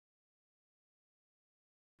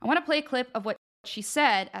I want to play a clip of what she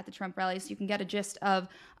said at the Trump rally so you can get a gist of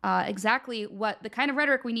exactly what the kind of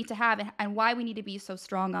rhetoric we need to have and why we need to be so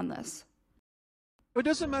strong on this. It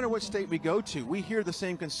doesn't matter what state we go to. We hear the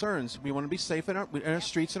same concerns. We want to be safe in our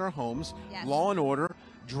streets and our homes, yes. Law and order,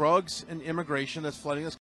 drugs and immigration that's flooding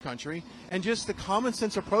this country, and just the common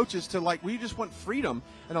sense approaches to, like, we just want freedom.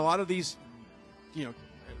 And a lot of these,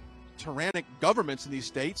 tyrannic governments in these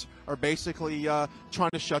states are basically trying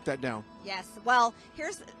to shut that down. Yes. Well,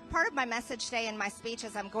 here's part of my message today in my speech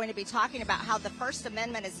is I'm going to be talking about how the First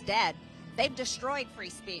Amendment is dead. They've destroyed free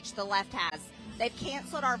speech, the left has. They've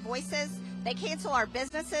canceled our voices. They cancel our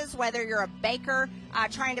businesses, whether you're a baker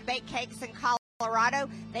trying to bake cakes in Colorado.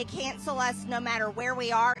 They cancel us no matter where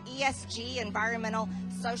we are. ESG, environmental,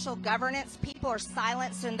 social governance. People are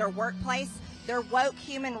silenced in their workplace. Their woke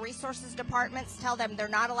human resources departments tell them they're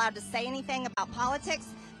not allowed to say anything about politics.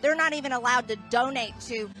 They're not even allowed to donate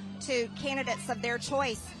to candidates of their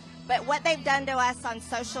choice. But what they've done to us on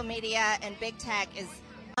social media and big tech is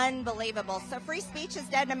unbelievable. So free speech is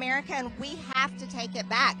dead in America, and we have to take it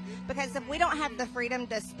back, because if we don't have the freedom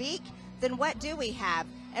to speak, then what do we have?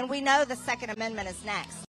 And we know the Second Amendment is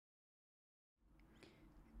next.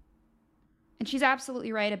 And she's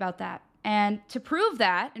absolutely right about that. And to prove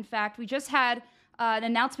that, in fact, we just had an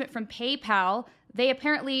announcement from PayPal. They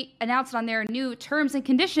apparently announced on their new terms and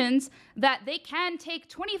conditions that they can take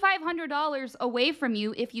 $2,500 away from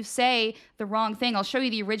you if you say the wrong thing. I'll show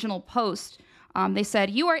you the original post. They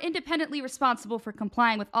said, you are independently responsible for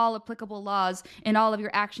complying with all applicable laws in all of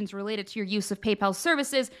your actions related to your use of PayPal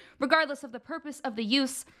services, regardless of the purpose of the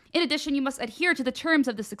use. In addition, you must adhere to the terms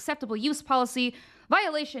of this acceptable use policy.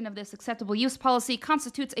 Violation of this acceptable use policy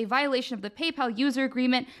constitutes a violation of the PayPal user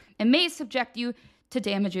agreement and may subject you to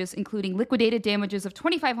damages, including liquidated damages of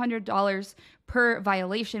 $2,500 per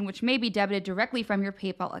violation, which may be debited directly from your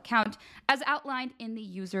PayPal account, as outlined in the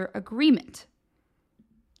user agreement.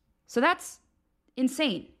 So that's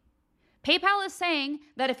insane. PayPal is saying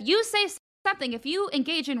that if you say something, if you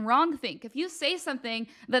engage in wrongthink, if you say something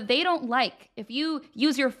that they don't like, if you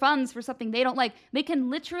use your funds for something they don't like, they can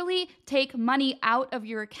literally take money out of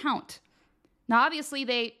your account. Now, obviously,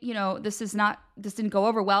 this didn't go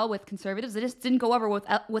over well with conservatives. It just didn't go over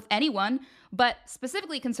with anyone, but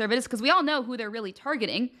specifically conservatives, because we all know who they're really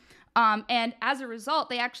targeting. And as a result,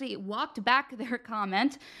 they actually walked back their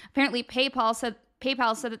comment. Apparently, PayPal said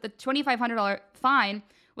that the $2,500 fine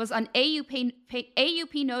was an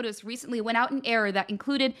AUP notice recently went out in error that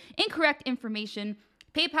included incorrect information.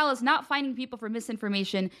 PayPal is not fining people for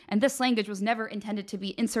misinformation, and this language was never intended to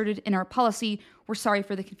be inserted in our policy. We're sorry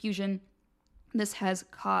for the confusion this has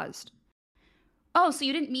caused. Oh, so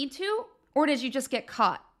you didn't mean to? Or did you just get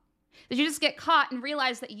caught? Did you just get caught and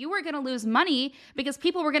realize that you were going to lose money because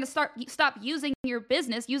people were going to stop using your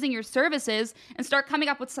business, using your services, and start coming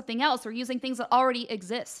up with something else or using things that already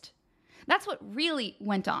exist? That's what really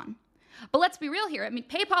went on. But let's be real here. I mean,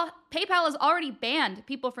 PayPal has already banned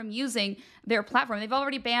people from using their platform. They've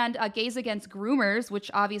already banned Gays Against Groomers,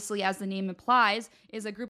 which obviously, as the name implies, is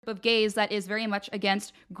a group of gays that is very much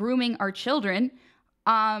against grooming our children.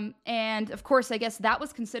 And of course, I guess that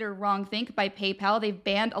was considered wrongthink by PayPal. They've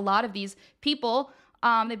banned a lot of these people.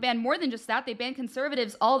 They banned more than just that. They ban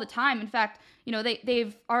conservatives all the time. In fact,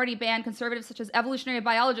 they've already banned conservatives such as evolutionary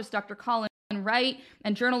biologist Dr. Colin Wright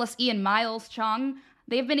and journalist Ian Miles Chung.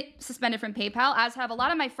 They've been suspended from PayPal, as have a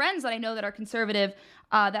lot of my friends that I know that are conservative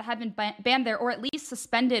that have been banned there, or at least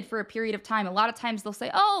suspended for a period of time. A lot of times they'll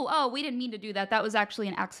say, oh, we didn't mean to do that. That was actually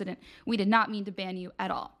an accident. We did not mean to ban you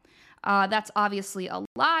at all. That's obviously a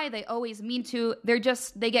lie. They always mean to.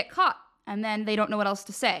 They get caught, and then they don't know what else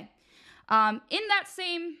to say. In that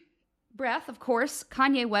same breath, of course,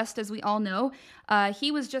 Kanye West, as we all know,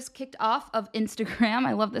 he was just kicked off of Instagram.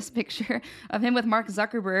 I love this picture of him with Mark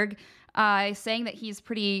Zuckerberg, saying that he's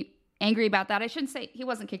pretty angry about that. I shouldn't say he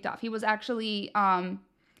wasn't kicked off. He was actually,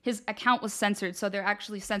 his account was censored. So they're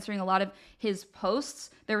actually censoring a lot of his posts.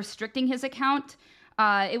 They're restricting his account.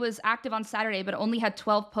 It was active on Saturday, but only had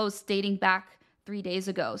 12 posts dating back 3 days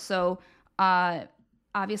ago. So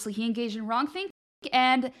obviously he engaged in wrongthink,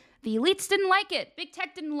 and the elites didn't like it. Big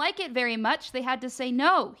tech didn't like it very much. They had to say,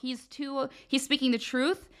 no, he's speaking the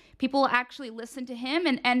truth. People will actually listen to him.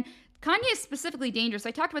 And Kanye is specifically dangerous.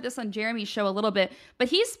 I talked about this on Jeremy's show a little bit, but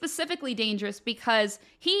he's specifically dangerous because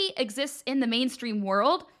he exists in the mainstream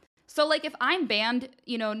world. So like if I'm banned,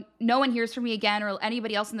 no one hears from me again, or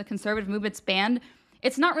anybody else in the conservative movement's banned,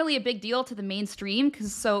 it's not really a big deal to the mainstream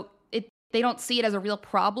because they don't see it as a real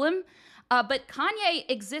problem. But Kanye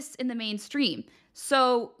exists in the mainstream.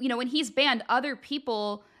 So, when he's banned, other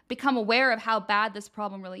people become aware of how bad this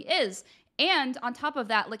problem really is. And on top of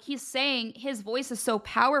that, like, he's saying his voice is so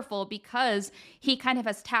powerful because he kind of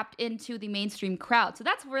has tapped into the mainstream crowd. So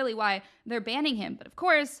that's really why they're banning him. But of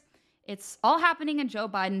course, it's all happening in Joe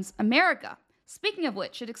Biden's America. Speaking of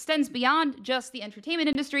which, it extends beyond just the entertainment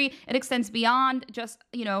industry. It extends beyond just,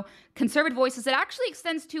 conservative voices. It actually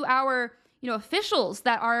extends to our, officials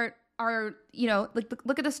that are, like,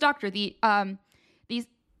 look at this doctor, the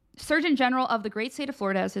Surgeon General of the great state of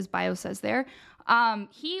Florida, as his bio says there.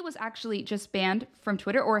 He was actually just banned from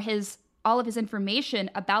Twitter, or all of his information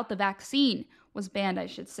about the vaccine was banned, I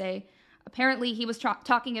should say. Apparently, he was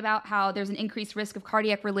talking about how there's an increased risk of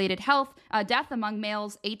cardiac-related death among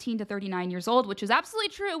males 18 to 39 years old, which is absolutely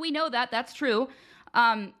true. We know that. That's true.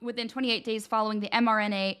 Within 28 days following the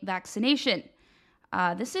mRNA vaccination.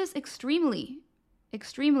 This is extremely,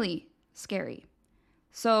 extremely scary.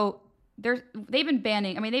 So they've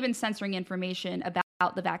been censoring information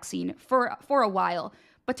about the vaccine for a while.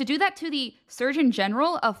 But to do that to the Surgeon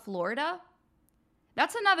General of Florida,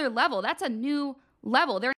 that's another level. That's a new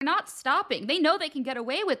level. They're not stopping. They know they can get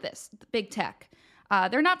away with this, big tech.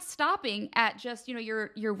 They're not stopping at just,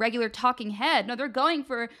 your regular talking head. No, they're going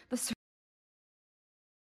for the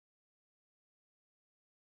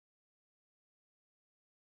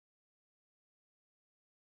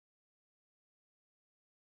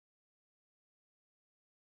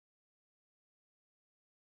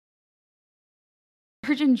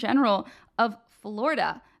Surgeon General of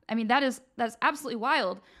Florida. I mean, that's absolutely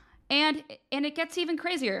wild. And it gets even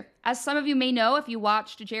crazier. As some of you may know, if you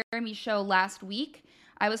watched Jeremy's show last week,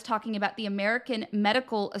 I was talking about the American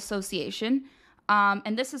Medical Association.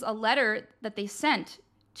 And this is a letter that they sent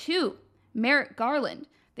to Merrick Garland.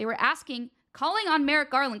 They were calling on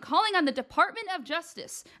Merrick Garland, calling on the Department of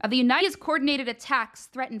Justice of the United States. Coordinated attacks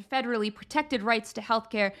threaten federally protected rights to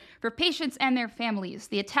healthcare for patients and their families.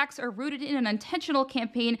 The attacks are rooted in an intentional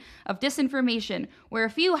campaign of disinformation, where a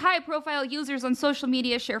few high-profile users on social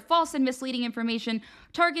media share false and misleading information,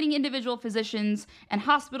 targeting individual physicians and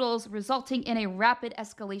hospitals, resulting in a rapid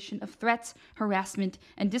escalation of threats, harassment,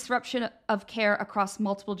 and disruption of care across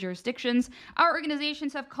multiple jurisdictions. Our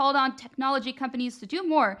organizations have called on technology companies to do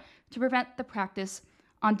more to prevent the practice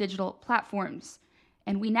on digital platforms.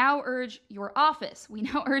 And we now urge your office,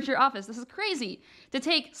 this is crazy, to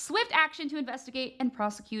take swift action to investigate and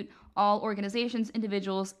prosecute all organizations,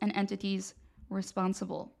 individuals, and entities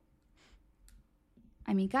responsible.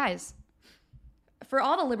 I mean, guys, for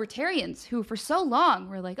all the libertarians who for so long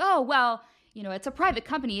were like, oh, well, it's a private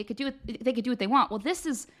company, they could do what they want. Well, this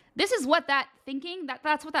is what that thinking,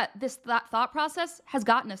 that's what that thought process has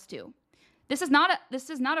gotten us to. This is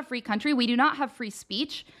not a free country. We do not have free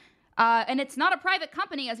speech. And it's not a private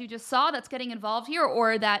company, as you just saw, that's getting involved here,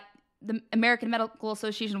 or that the American Medical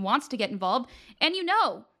Association wants to get involved. And you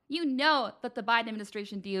know that the Biden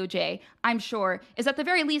administration DOJ, I'm sure, is at the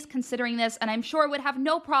very least considering this, and I'm sure would have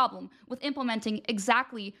no problem with implementing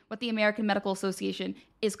exactly what the American Medical Association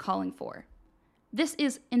is calling for. This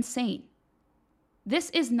is insane. This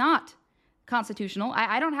is not constitutional.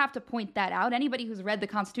 I don't have to point that out. Anybody who's read the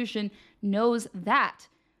Constitution knows that.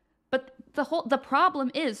 But the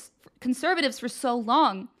problem is conservatives for so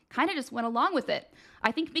long kind of just went along with it.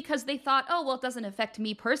 I think because they thought, oh, well, it doesn't affect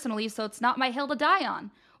me personally, so it's not my hill to die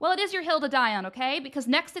on. Well, it is your hill to die on, okay? Because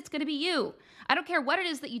next it's going to be you. I don't care what it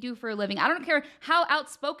is that you do for a living. I don't care how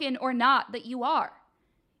outspoken or not that you are.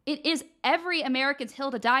 It is every American's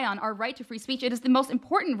hill to die on, our right to free speech. It is the most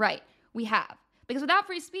important right we have. Because without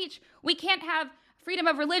free speech, we can't have freedom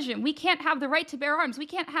of religion. We can't have the right to bear arms. We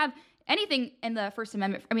can't have anything in the First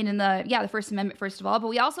Amendment. The First Amendment, first of all, but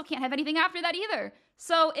we also can't have anything after that either.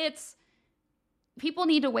 So people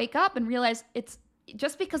need to wake up and realize it's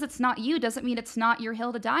just because it's not you doesn't mean it's not your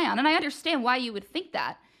hill to die on. And I understand why you would think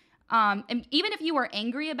that. And even if you are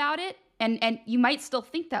angry about it, and you might still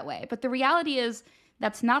think that way, but the reality is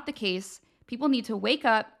that's not the case. People need to wake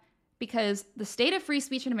up, because the state of free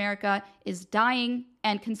speech in America is dying,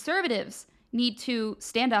 and conservatives need to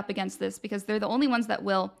stand up against this, because they're the only ones that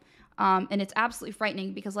will. And it's absolutely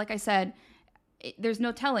frightening because, like I said, there's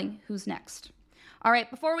no telling who's next. All right,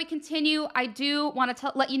 before we continue, I do want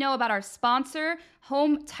to let you know about our sponsor,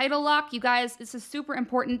 Home Title Lock. You guys, this is super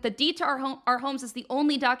important. The deed to our homes is the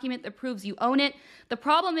only document that proves you own it. The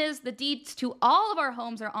problem is the deeds to all of our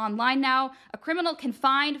homes are online now. A criminal can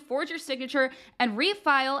forge your signature, and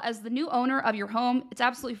refile as the new owner of your home. It's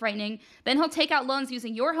absolutely frightening. Then he'll take out loans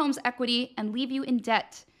using your home's equity and leave you in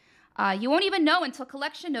debt. You won't even know until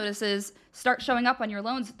collection notices start showing up on your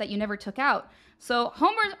loans that you never took out. So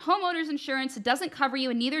homeowners insurance doesn't cover you,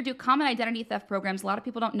 and neither do common identity theft programs. A lot of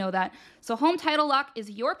people don't know that. So home title lock is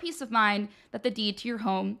your peace of mind that the deed to your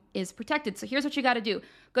home is protected. So here's what you got to do.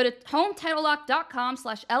 Go to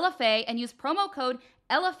hometitlelock.com/LFA and use promo code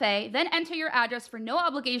LFA, then enter your address for no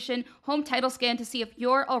obligation home title scan to see if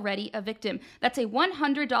you're already a victim. That's a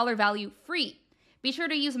 $100 value free. Be sure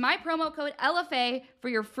to use my promo code LFA for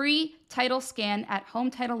your free title scan at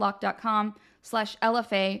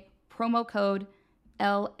hometitlelock.com/LFA, promo code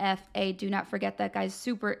LFA. Do not forget that, guys.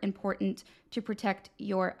 Super important to protect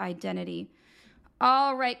your identity.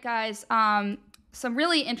 All right, guys. Some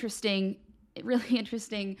really interesting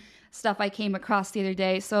stuff I came across the other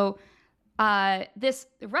day. So this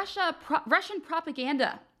Russian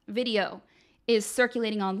propaganda video is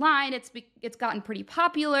circulating online. It's gotten pretty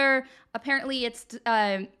popular. Apparently, it's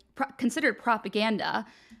considered propaganda.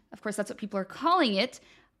 Of course, that's what people are calling it.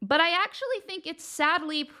 But I actually think it's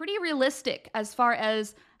sadly pretty realistic as far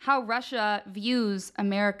as how Russia views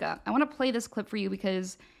America. I want to play this clip for you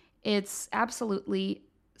because it's absolutely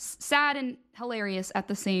sad and hilarious at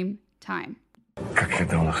the same time. Как я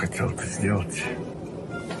давно хотел это сделать.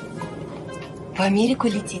 В Америку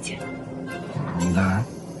летите? Да,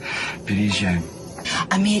 переезжаем.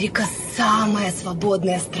 Америка самая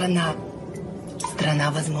свободная страна. Страна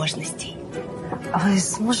возможностей. А вы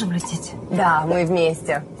с мужем летите? Да, мы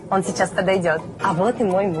вместе. Он сейчас подойдет. А вот и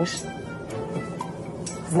мой муж.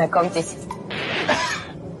 Знакомьтесь.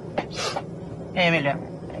 Эмили.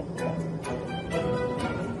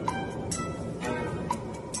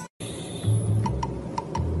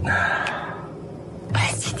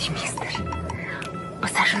 Простите, мистер.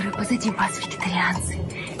 Пассажиры позади вас вегетарианцы.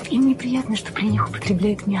 Им неприятно, что при них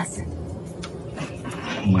употребляют мясо.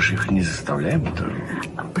 Мы же их не заставляем это.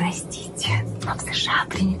 Простите, но в США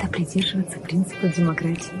принято придерживаться принципа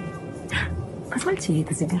демократии. Позвольте, я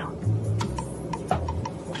это заберу.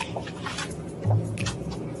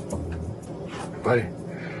 Парень,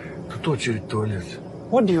 тут очередь в туалет.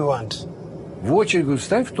 What do you want? В очередь, говорю,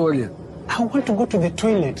 встань в туалет. I want to go to the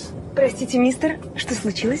toilet. Простите, мистер, что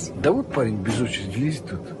случилось? Да вот парень без очереди лезет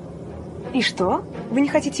тут. И что? Вы не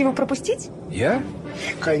хотите его пропустить? Я?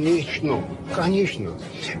 Конечно, конечно.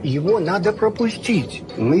 Его надо пропустить.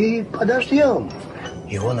 Мы подождем.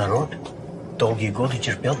 Его народ долгие годы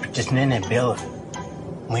терпел притеснение белых.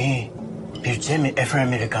 Мы перед всеми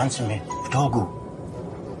афроамериканцами в долгу.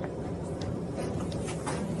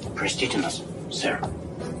 Простите нас, сэр.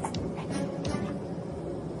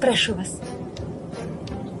 Прошу вас.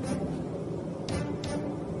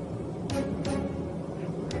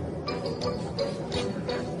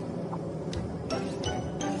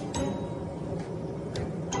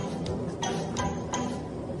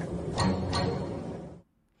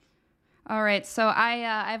 All right, so I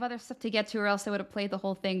have other stuff to get to, or else I would have played the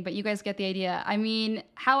whole thing, but you guys get the idea. I mean,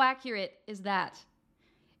 how accurate is that?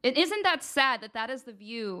 Isn't that sad that that is the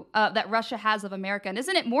view that Russia has of America? And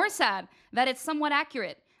isn't it more sad that it's somewhat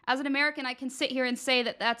accurate? As an American, I can sit here and say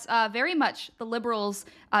that that's very much the liberals'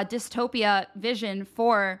 dystopian vision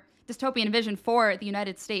for the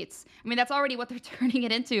United States. I mean, that's already what they're turning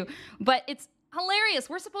it into, but it's hilarious.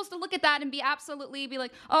 We're supposed to look at that and be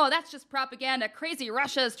like, oh, that's just propaganda. Crazy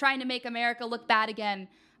Russia is trying to make America look bad again.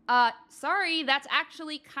 Sorry, that's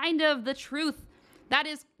actually kind of the truth. That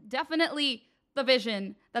is definitely the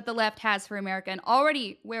vision that the left has for America and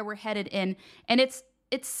already where we're headed in. And it's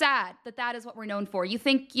sad that that is what we're known for. You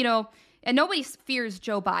think, and nobody fears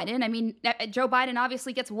Joe Biden. I mean, Joe Biden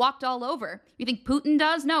obviously gets walked all over. You think Putin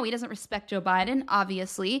does? No, he doesn't respect Joe Biden,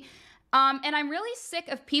 obviously. And I'm really sick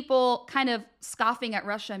of people kind of scoffing at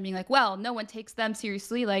Russia and being like, well, no one takes them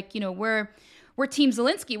seriously. Like, we're Team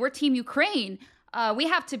Zelensky. We're Team Ukraine. We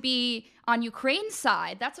have to be on Ukraine's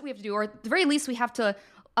side. That's what we have to do. Or at the very least, we have to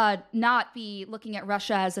not be looking at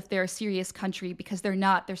Russia as if they're a serious country, because they're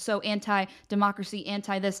not. They're so anti-democracy,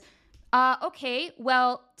 anti-this. Okay,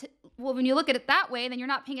 well, when you look at it that way, then you're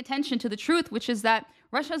not paying attention to the truth, which is that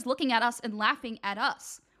Russia's looking at us and laughing at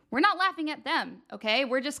us. We're not laughing at them, okay?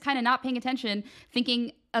 We're just kind of not paying attention,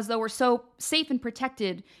 thinking as though we're so safe and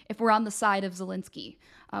protected if we're on the side of Zelensky,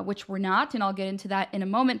 which we're not, and I'll get into that in a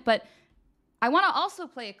moment. But I want to also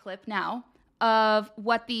play a clip now of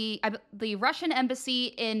what the Russian embassy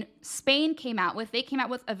in Spain came out with. They came out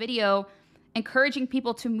with a video encouraging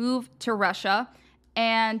people to move to Russia,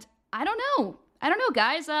 and I don't know,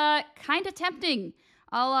 guys. Kind of tempting.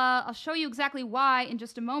 I'll show you exactly why in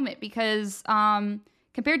just a moment, because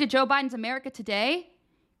compared to Joe Biden's America today,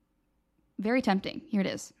 very tempting. Here it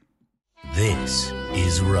is. This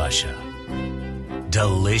is Russia.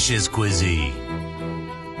 Delicious cuisine.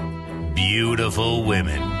 beautiful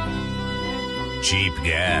women, cheap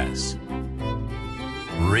gas,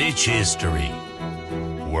 rich history,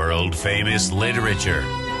 world-famous literature,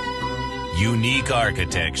 unique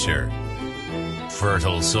architecture,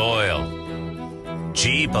 fertile soil,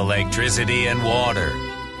 cheap electricity and water,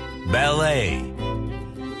 ballet,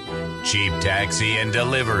 cheap taxi and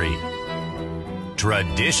delivery,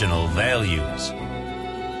 traditional values,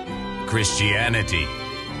 Christianity,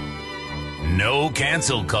 no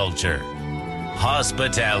cancel culture,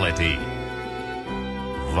 hospitality,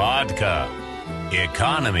 vodka,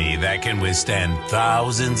 economy that can withstand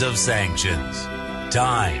thousands of sanctions.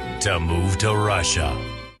 Time to move to Russia.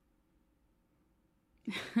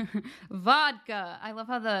 Vodka. I love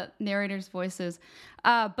how the narrator's voice is.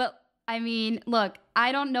 But I mean, look,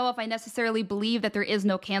 I don't know if I necessarily believe that there is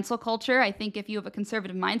no cancel culture. I think if you have a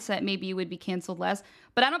conservative mindset, maybe you would be canceled less.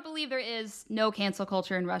 But I don't believe there is no cancel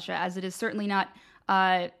culture in Russia, as it is certainly not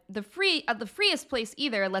the freest place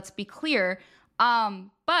either. Let's be clear.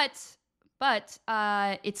 But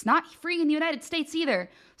it's not free in the United States either.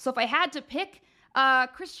 So if I had to pick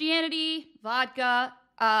Christianity, vodka,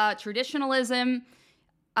 traditionalism,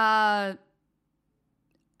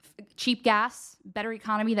 cheap gas, better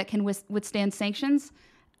economy that can withstand sanctions,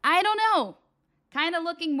 I don't know. Kind of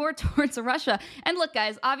looking more towards Russia. And look,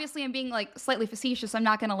 guys, obviously I'm being like slightly facetious. I'm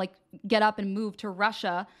not going to like get up and move to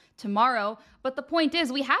Russia tomorrow. But the point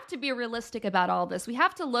is, we have to be realistic about all this. We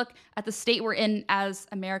have to look at the state we're in as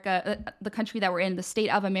America, the country that we're in, the state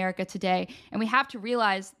of America today. And we have to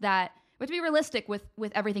realize that we have to be realistic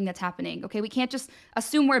with everything that's happening. Okay, we can't just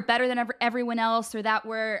assume we're better than everyone else, or that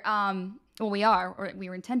we're well, we are, or we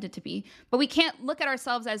were intended to be, but we can't look at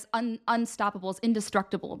ourselves as unstoppable, as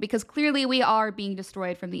indestructible, because clearly we are being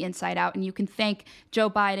destroyed from the inside out. And you can thank Joe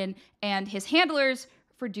Biden and his handlers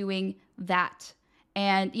for doing that.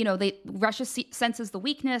 And Russia senses the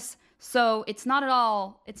weakness, so it's not at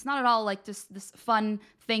all like this fun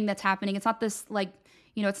thing that's happening. It's not this like,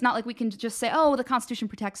 it's not like we can just say, oh, the Constitution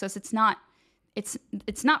protects us. It's not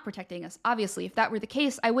protecting us. Obviously, if that were the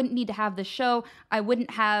case, I wouldn't need to have this show. I wouldn't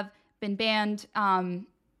have been banned. I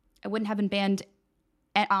wouldn't have been banned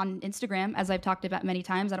on Instagram, as I've talked about many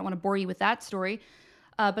times. I don't want to bore you with that story.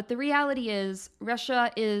 But the reality is,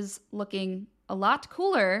 Russia is looking a lot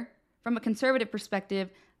cooler from a conservative perspective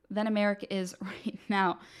than America is right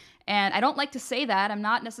now. And I don't like to say that. I'm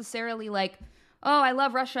not necessarily like, oh, I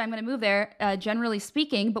love Russia, I'm going to move there, generally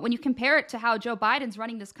speaking. But when you compare it to how Joe Biden's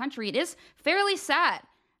running this country, it is fairly sad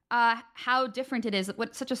how different it is.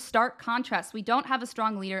 What such a stark contrast. We don't have a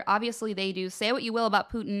strong leader. Obviously, they do. Say what you will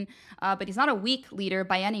about Putin, but he's not a weak leader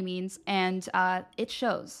by any means, and it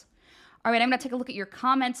shows. All right, I'm going to take a look at your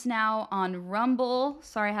comments now on Rumble.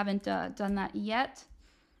 Sorry, I haven't done that yet.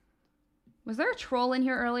 Was there a troll in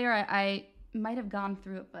here earlier? I might have gone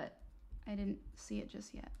through it, but I didn't see it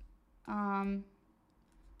just yet. Hi,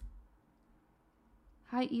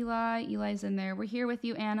 Eli. Eli's in there. We're here with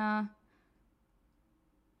you, Anna.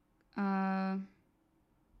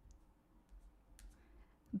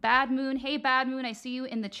 Bad Moon. Hey, Bad Moon. I see you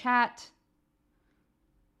in the chat.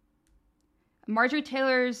 Marjorie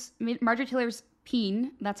Taylor's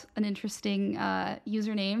Peen. That's an interesting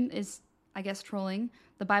username. Is, I guess, trolling.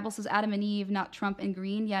 The Bible says Adam and Eve, not Trump and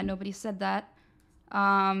Green. Yeah, nobody said that.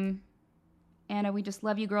 Anna, we just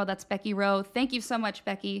love you, girl. That's Becky Rowe. Thank you so much,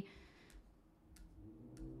 Becky.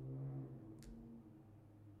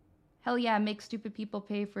 Hell yeah, make stupid people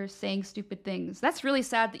pay for saying stupid things. That's really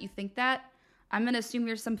sad that you think that. I'm going to assume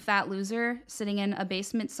you're some fat loser sitting in a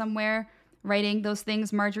basement somewhere writing those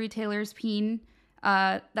things. Marjorie Taylor's Peen.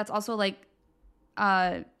 That's also like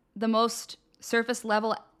the most surface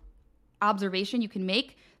level observation you can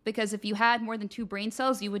make, because if you had more than 2 brain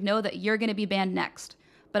cells, you would know that you're going to be banned next.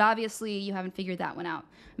 But obviously, you haven't figured that one out.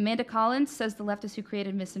 Amanda Collins says the leftists who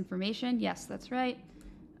created misinformation. Yes, that's right.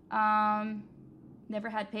 Never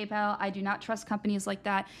had PayPal. I do not trust companies like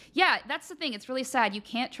that. Yeah, that's the thing. It's really sad. You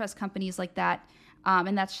can't trust companies like that.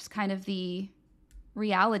 And that's just kind of the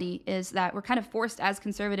reality, is that we're kind of forced as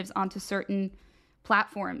conservatives onto certain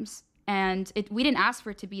platforms. And we didn't ask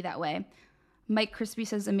for it to be that way. Mike Crispy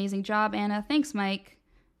says, amazing job, Anna. Thanks, Mike.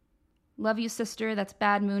 Love you, sister. That's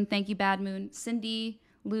Bad Moon. Thank you, Bad Moon. Cindy,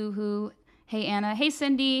 Lou Who. Hey, Anna. Hey,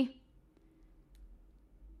 Cindy.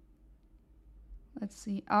 Let's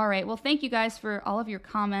see. All right. Well, thank you guys for all of your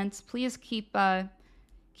comments. Please keep that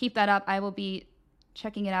up. I will be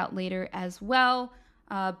checking it out later as well.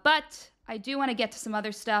 But I do want to get to some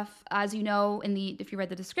other stuff. As you know, if you read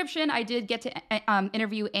the description, I did get to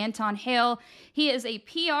interview Anton Hale. He is a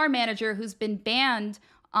PR manager who's been banned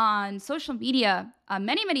on social media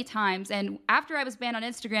many, many times. And after I was banned on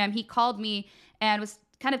Instagram, he called me and was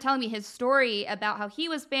kind of telling me his story about how he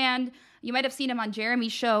was banned. You might have seen him on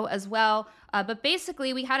Jeremy's show as well. But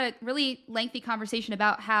basically, we had a really lengthy conversation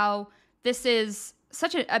about how this is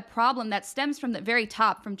such a problem that stems from the very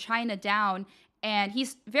top, from China down. And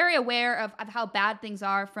he's very aware of how bad things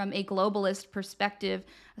are from a globalist perspective.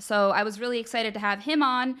 So I was really excited to have him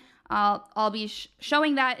on. I'll be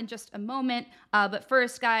showing that in just a moment. But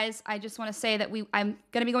first, guys, I just want to say that I'm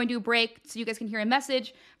going to be going to a break so you guys can hear a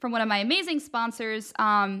message from one of my amazing sponsors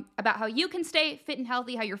about how you can stay fit and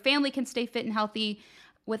healthy, how your family can stay fit and healthy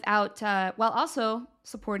without while also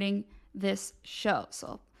supporting this show.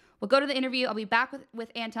 So we'll go to the interview. I'll be back with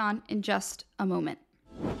Anton in just a moment.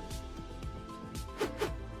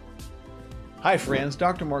 Hi friends,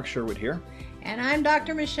 Dr. Mark Sherwood here. And I'm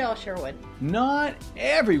Dr. Michelle Sherwood. Not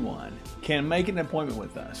everyone can make an appointment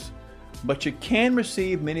with us, but you can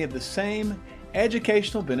receive many of the same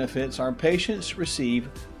educational benefits our patients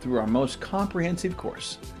receive through our most comprehensive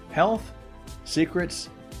course, Health Secrets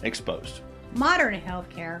Exposed. Modern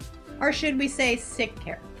healthcare, or should we say sick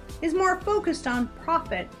care, is more focused on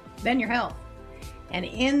profit than your health. And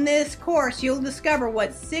in this course, you'll discover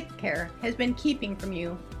what sick care has been keeping from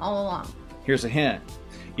you all along. Here's a hint.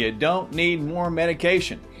 You don't need more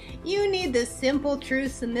medication. You need the simple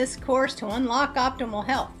truths in this course to unlock optimal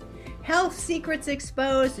health. Health Secrets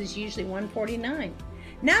Exposed is usually $149.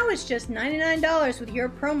 Now it's just $99 with your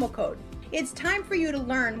promo code. It's time for you to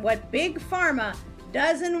learn what Big Pharma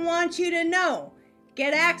doesn't want you to know.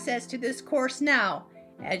 Get access to this course now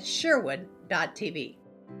at sherwood.tv.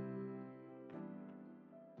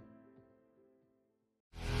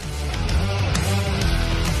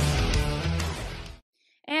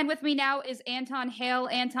 And with me now is Anton Hale.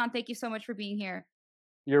 Anton, thank you so much for being here.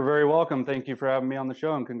 You're very welcome. Thank you for having me on the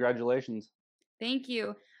show, and congratulations. Thank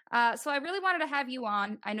you. So I really wanted to have you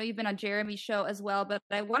on. I know you've been on Jeremy's show as well, but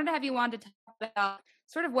I wanted to have you on to talk about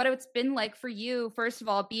sort of what it's been like for you, first of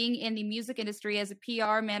all, being in the music industry as a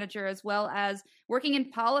PR manager, as well as working in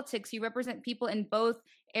politics. You represent people in both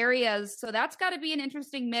areas. So that's got to be an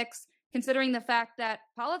interesting mix, considering the fact that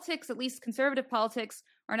politics, at least conservative politics,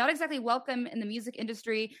 are not exactly welcome in the music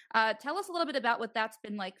industry. Tell us a little bit about what that's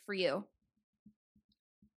been like for you.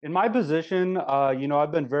 In my position,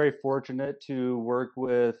 I've been very fortunate to work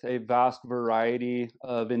with a vast variety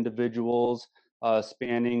of individuals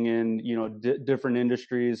spanning in, different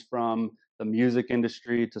industries, from the music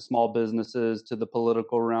industry to small businesses to the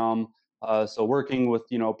political realm. So working with,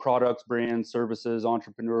 products, brands, services,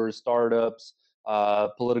 entrepreneurs, startups,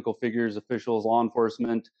 political figures, officials, law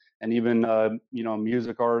enforcement, and even,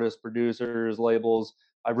 music artists, producers, labels.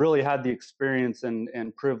 I've really had the experience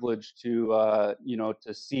and privilege to,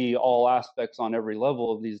 to see all aspects on every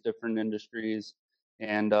level of these different industries.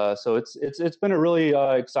 And so it's been a really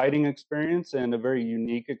exciting experience and a very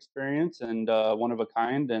unique experience and one of a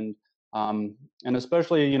kind. And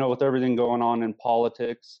especially, with everything going on in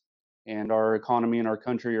politics and our economy and our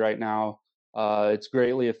country right now, it's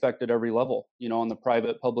greatly affected every level, on the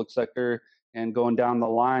private, public sector, and going down the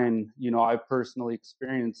line. I've personally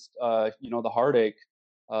experienced, the heartache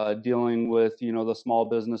dealing with, the small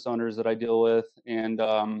business owners that I deal with, and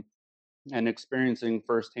experiencing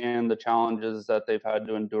firsthand the challenges that they've had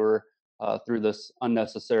to endure through this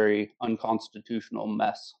unnecessary, unconstitutional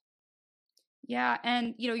mess. Yeah,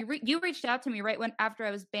 and you reached out to me right after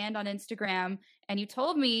I was banned on Instagram, and you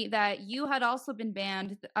told me that you had also been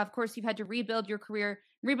banned. Of course, you've had to rebuild your career,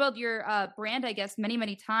 rebuild your brand, I guess, many,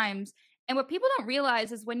 many times. And what people don't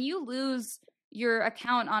realize is when you lose your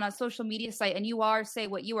account on a social media site and you are, say,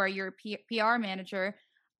 what you are, you're a PR manager,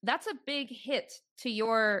 that's a big hit to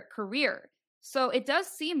your career. So it does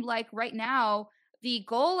seem like right now the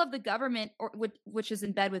goal of the government, which is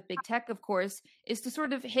in bed with big tech, of course, is to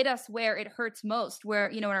sort of hit us where it hurts most, where,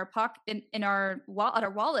 in our pocket, in our at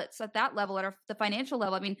our wallets, at that level, at the financial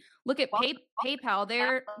level. I mean, look at PayPal.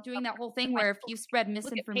 They're doing that whole thing where if you spread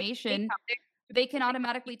misinformation, they can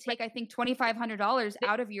automatically take, I think, $2,500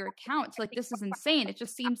 out of your account. Like, this is insane. It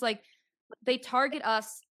just seems like they target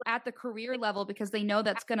us at the career level because they know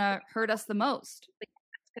that's going to hurt us the most.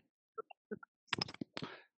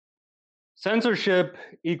 Censorship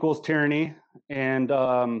equals tyranny. And,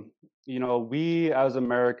 we as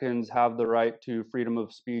Americans have the right to freedom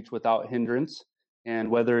of speech without hindrance. And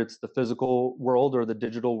whether it's the physical world or the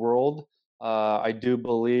digital world, I do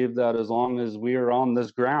believe that as long as we are on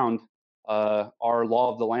this ground, our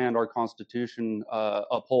law of the land, our Constitution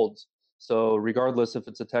upholds. So regardless if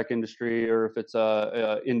it's a tech industry or if it's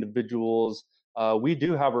individuals, we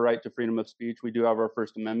do have a right to freedom of speech. We do have our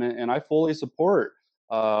First Amendment, and I fully support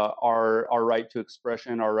our right to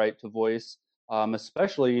expression, our right to voice.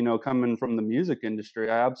 especially, coming from the music industry.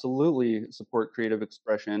 I absolutely support creative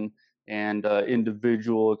expression and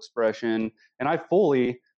individual expression, and I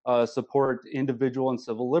fully support individual and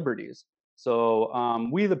civil liberties. So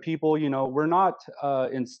we, the people, we're not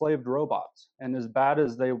enslaved robots. And as bad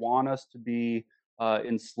as they want us to be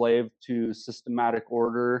enslaved to systematic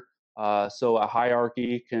order, so a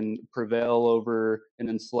hierarchy can prevail over an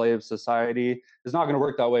enslaved society, it's not going to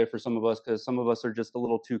work that way for some of us, because some of us are just a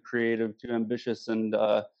little too creative, too ambitious, and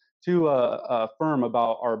too firm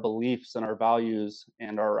about our beliefs and our values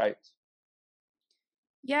and our rights.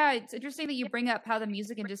 Yeah, it's interesting that you bring up how the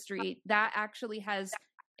music industry, that actually has,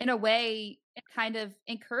 in a way, kind of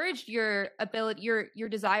encouraged your ability, your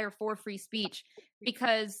desire for free speech,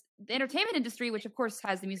 because the entertainment industry, which of course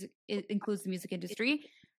has the music, it includes the music industry,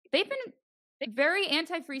 they've been very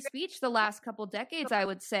anti-free speech the last couple decades, I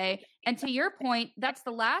would say. And to your point, that's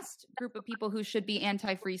the last group of people who should be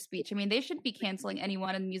anti-free speech. I mean, they shouldn't be canceling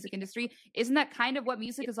anyone in the music industry. Isn't that kind of what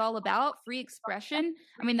music is all about? Free expression?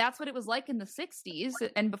 I mean, that's what it was like in the 60s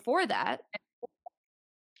and before that.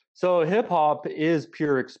 So hip hop is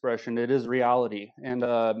pure expression. It is reality. And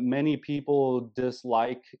many people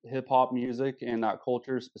dislike hip hop music and that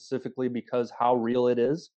culture specifically because how real it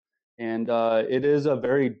is. And it is a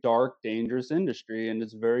very dark, dangerous industry, and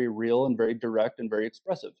it's very real and very direct and very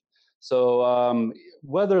expressive. So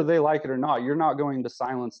whether they like it or not, you're not going to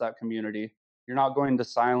silence that community. You're not going to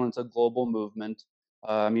silence a global movement.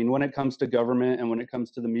 I mean, when it comes to government and when it comes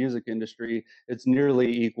to the music industry, it's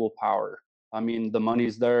nearly equal power. I mean, the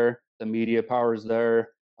money's there, the media power's there.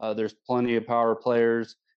 There's plenty of power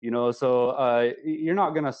players. So you're not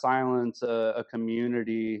going to silence a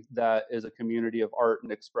community that is a community of art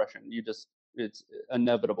and expression. It's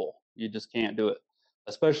inevitable. You just can't do it,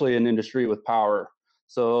 especially an industry with power.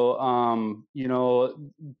 So,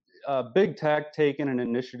 big tech taking an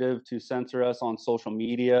initiative to censor us on social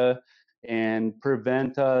media and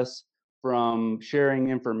prevent us from sharing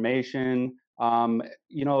information.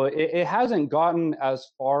 It hasn't gotten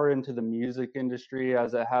as far into the music industry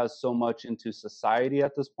as it has so much into society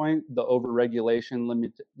at this point, the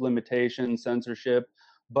overregulation, limitation, censorship.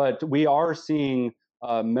 But we are seeing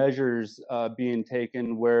measures being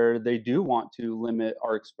taken where they do want to limit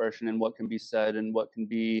our expression and what can be said and what can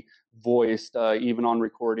be voiced, even on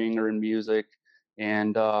recording or in music.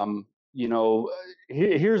 And,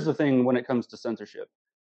 here's the thing when it comes to censorship.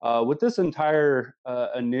 With this entire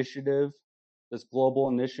initiative, this global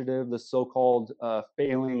initiative, this so-called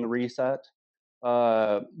failing reset.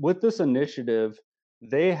 With this initiative,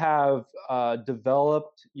 they have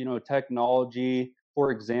developed, technology.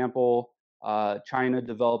 For example, China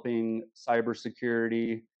developing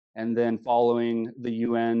cybersecurity, and then following the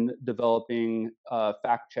UN developing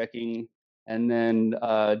fact-checking, and then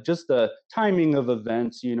just the timing of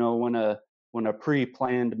events. When a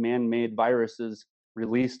pre-planned man-made virus is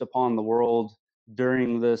released upon the world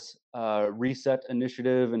during this reset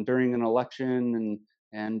initiative and during an election,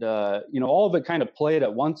 and all of it kind of played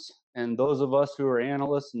at once. And those of us who are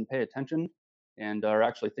analysts and pay attention and are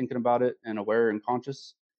actually thinking about it and aware and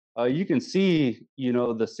conscious, you can see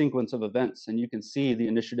the sequence of events, and you can see the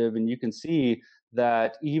initiative, and you can see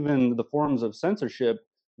that even the forms of censorship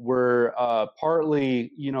were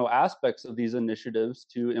partly aspects of these initiatives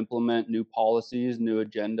to implement new policies, new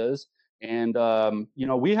agendas. And,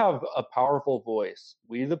 we have a powerful voice.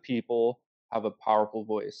 We, the people, have a powerful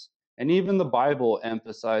voice. And even the Bible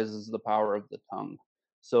emphasizes the power of the tongue.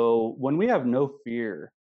 So when we have no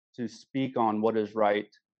fear to speak on what is right,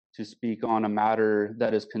 to speak on a matter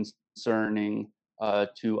that is concerning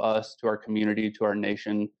to us, to our community, to our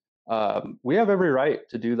nation, we have every right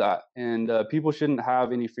to do that. And people shouldn't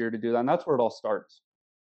have any fear to do that. And that's where it all starts.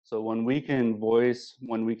 So when we can voice,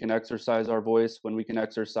 when we can exercise our voice, when we can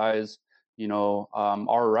exercise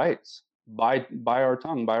our rights by our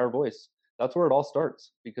tongue, by our voice, that's where it all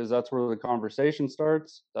starts, because that's where the conversation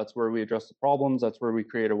starts. That's where we address the problems. That's where we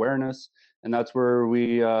create awareness, and that's where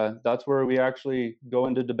we actually go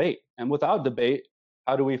into debate. And without debate,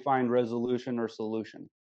 how do we find resolution or solution?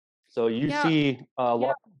 So you see a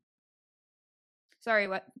lot. Sorry,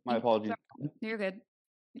 what? My apologies. You're good.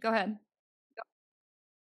 Go ahead.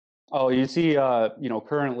 Oh, you see,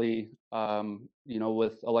 currently,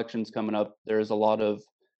 with elections coming up, there's a lot of,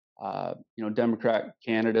 Democrat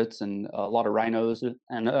candidates and a lot of rhinos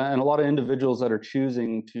and a lot of individuals that are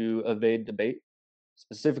choosing to evade debate,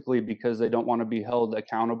 specifically because they don't want to be held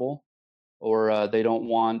accountable, or they don't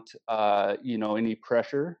want, any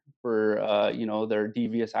pressure for, their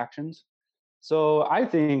devious actions. So I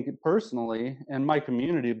think personally, and my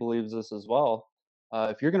community believes this as well,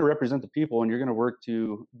 if you're going to represent the people and you're going to work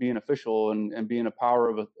to be an official and be in a power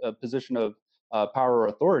of a position of power or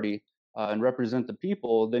authority and represent the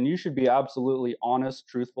people, then you should be absolutely honest,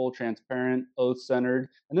 truthful, transparent, oath-centered,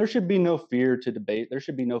 and there should be no fear to debate. There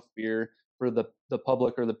should be no fear for the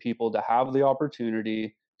public or the people to have the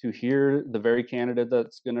opportunity to hear the very candidate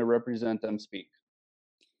that's going to represent them speak.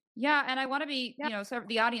 Yeah, and I want to be, so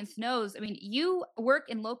the audience knows, I mean, you work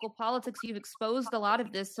in local politics, you've exposed a lot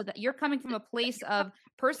of this so that you're coming from a place of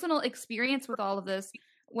personal experience with all of this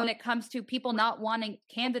when it comes to people not wanting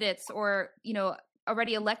candidates or,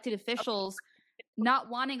 already elected officials not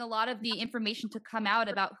wanting a lot of the information to come out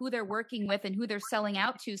about who they're working with and who they're selling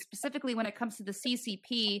out to, specifically when it comes to the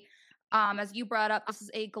CCP. As you brought up, this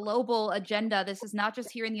is a global agenda. This is not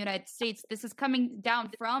just here in the United States. This is coming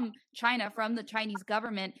down from China, from the Chinese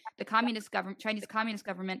government, the Chinese Communist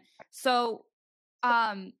government. So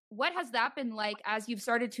what has that been like as you've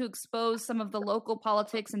started to expose some of the local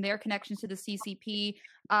politics and their connections to the CCP?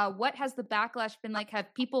 What has the backlash been like?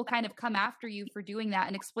 Have people kind of come after you for doing that?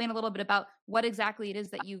 And explain a little bit about what exactly it is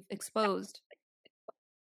that you've exposed.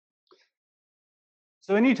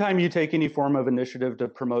 So anytime you take any form of initiative to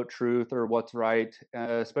promote truth or what's right,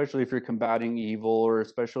 especially if you're combating evil or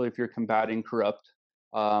especially if you're combating corrupt,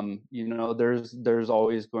 there's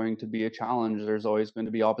always going to be a challenge. There's always going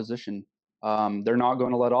to be opposition. They're not going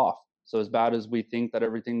to let off. So as bad as we think that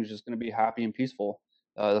everything's just going to be happy and peaceful,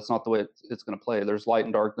 that's not the way it's going to play. There's light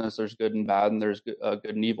and darkness, there's good and bad, and there's good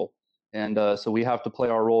and evil. And so we have to play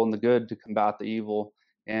our role in the good to combat the evil.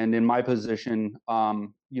 And in my position,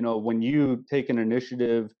 when you take an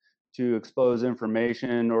initiative to expose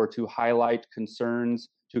information or to highlight concerns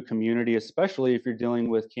to a community, especially if you're dealing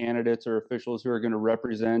with candidates or officials who are going to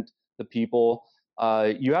represent the people,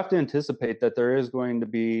 you have to anticipate that there is going to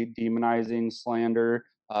be demonizing, slander,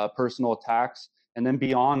 personal attacks. And then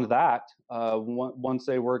beyond that, once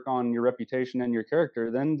they work on your reputation and your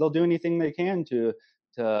character, then they'll do anything they can to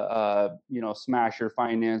smash your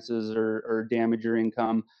finances or damage your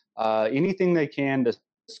income, anything they can to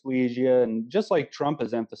squeeze you. And just like Trump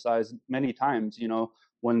has emphasized many times,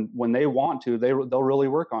 when they want to, they'll really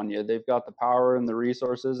work on you. They've got the power and the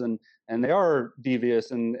resources, and they are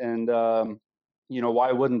devious. And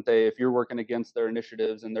why wouldn't they? If you're working against their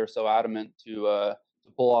initiatives and they're so adamant to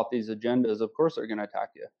pull off these agendas, of course they're going to attack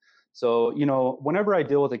you. So, whenever I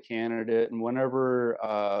deal with a candidate and whenever,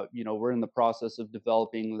 we're in the process of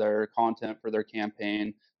developing their content for their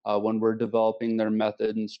campaign, when we're developing their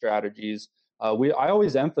method and strategies, I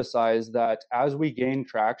always emphasize that as we gain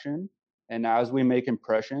traction and as we make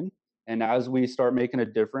impression and as we start making a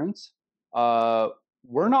difference,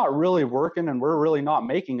 we're not really working and we're really not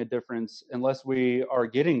making a difference unless we are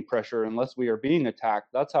getting pressure, unless we are being attacked.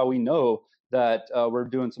 That's how we know that we're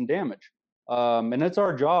doing some damage. And it's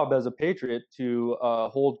our job as a patriot to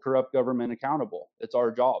hold corrupt government accountable. It's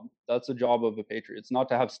our job. That's the job of a patriot. It's not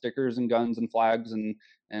to have stickers and guns and flags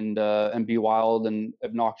and be wild and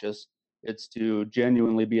obnoxious. It's to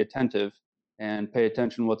genuinely be attentive and pay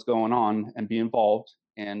attention to what's going on and be involved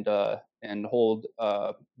and hold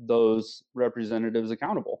those representatives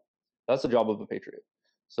accountable. That's the job of a patriot.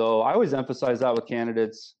 So I always emphasize that with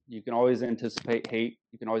candidates. You can always anticipate hate.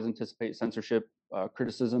 You can always anticipate censorship,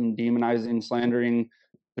 criticism, demonizing, slandering,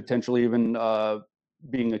 potentially even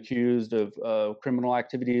being accused of criminal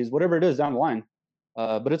activities, whatever it is down the line.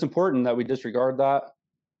 But it's important that we disregard that,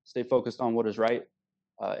 stay focused on what is right,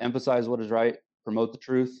 emphasize what is right, promote the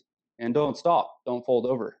truth, and don't stop. Don't fold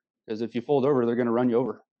over. Because if you fold over, they're going to run you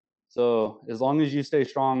over. So as long as you stay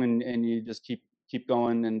strong and you just keep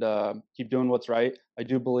going and keep doing what's right. I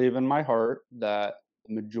do believe in my heart that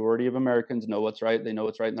the majority of Americans know what's right. They know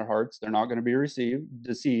what's right in their hearts. They're not going to be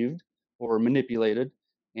deceived or manipulated.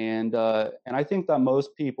 And I think that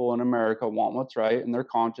most people in America want what's right, and they're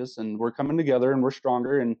conscious, and we're coming together and we're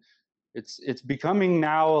stronger. And it's becoming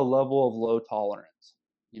now a level of low tolerance.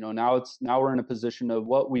 Now we're in a position of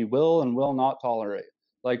what we will and will not tolerate.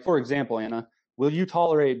 Like, for example, Anna, will you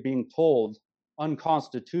tolerate being told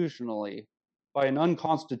unconstitutionally by an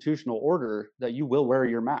unconstitutional order that you will wear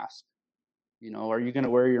your mask? Are you going to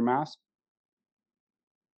wear your mask?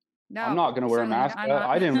 No, I'm not going to wear a mask.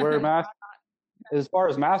 I didn't wear a mask. As far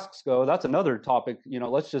as masks go, that's another topic.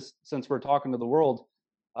 Let's just, since we're talking to the world,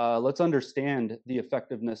 let's understand the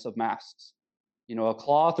effectiveness of masks. A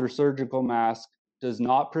cloth or surgical mask does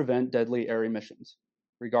not prevent deadly air emissions.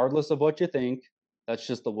 Regardless of what you think, that's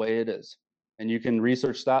just the way it is. And you can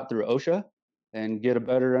research that through OSHA and get a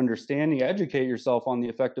better understanding, educate yourself on the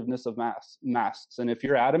effectiveness of masks. And if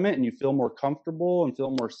you're adamant and you feel more comfortable and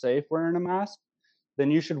feel more safe wearing a mask,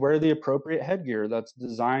 then you should wear the appropriate headgear that's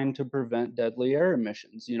designed to prevent deadly air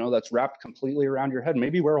emissions, that's wrapped completely around your head.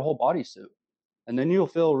 Maybe wear a whole bodysuit, and then you'll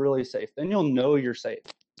feel really safe. Then you'll know you're safe.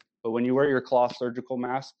 But when you wear your cloth surgical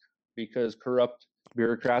mask because corrupt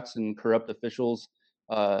bureaucrats and corrupt officials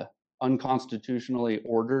unconstitutionally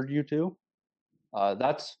ordered you to,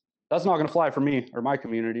 that's not going to fly for me or my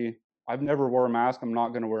community. I've never wore a mask. I'm not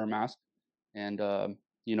going to wear a mask. And the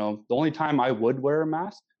only time I would wear a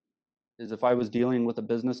mask is if I was dealing with a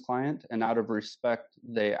business client and out of respect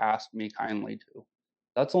they asked me kindly to.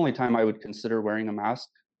 That's the only time I would consider wearing a mask.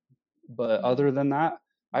 But other than that,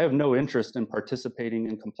 I have no interest in participating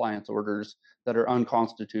in compliance orders that are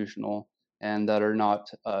unconstitutional and that are not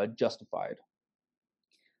justified.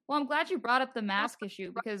 Well, I'm glad you brought up the mask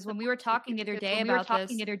issue, because when we were talking the other day about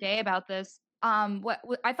this,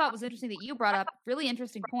 what I thought was interesting that you brought up, really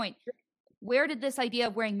interesting point. Where did this idea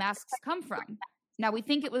of wearing masks come from? Now, we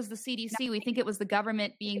think it was the CDC. We think it was the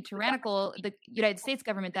government being tyrannical, the United States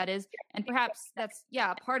government, that is. And perhaps that's,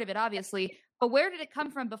 part of it, obviously. But where did it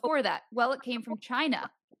come from before that? Well, it came from China.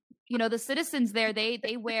 The citizens there,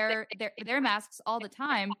 they wear their masks all the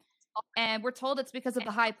time. And we're told it's because of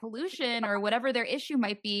the high pollution or whatever their issue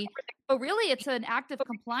might be. But really, it's an act of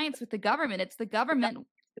compliance with the government. It's the government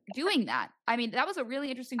doing that. I mean, that was a really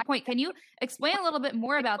interesting point. Can you explain a little bit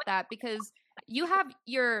more about that? Because you have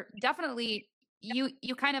you're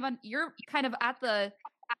kind of at the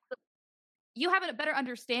you have a better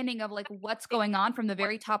understanding of like what's going on from the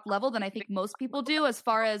very top level than I think most people do, as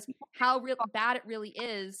far as how bad it really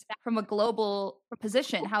is from a global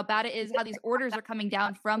position, how bad it is, how these orders are coming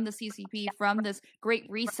down from the CCP, from this great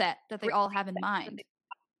reset that they all have in mind.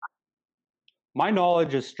 My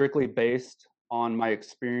knowledge is strictly based on my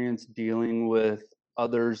experience dealing with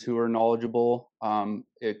others who are knowledgeable,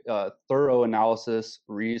 thorough analysis,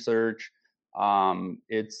 research.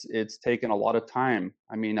 It's taken a lot of time.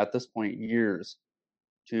 I mean, at this point, years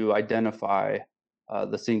to identify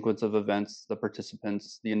the sequence of events, the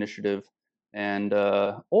participants, the initiative, and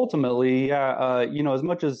ultimately, as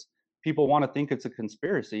much as people want to think it's a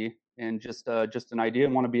conspiracy and just an idea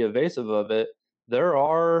and want to be evasive of it, there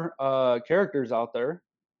are characters out there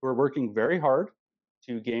who are working very hard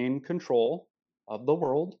to gain control of the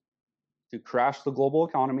world, to crash the global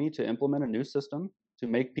economy, to implement a new system, to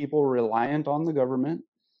make people reliant on the government.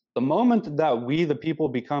 The moment that we, the people,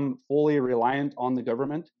 become fully reliant on the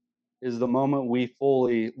government is the moment we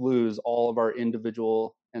fully lose all of our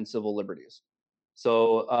individual and civil liberties.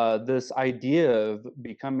 So this idea of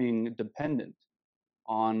becoming dependent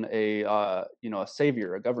on a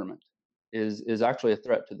savior, a government, is actually a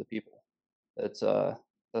threat to the people. That's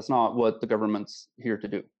not what the government's here to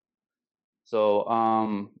do. So,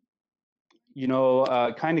 kind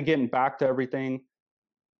of getting back to everything,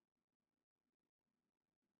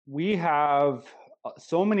 we have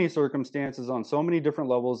so many circumstances on so many different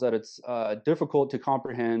levels that it's difficult to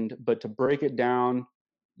comprehend, but to break it down,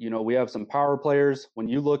 we have some power players. When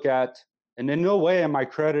you look at, and in no way am I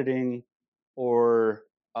crediting or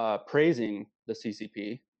praising the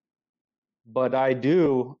CCP, but I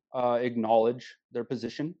do acknowledge their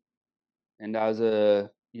position. And as an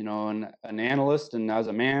analyst and as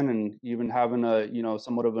a man, and even having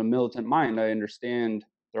somewhat of a militant mind, I understand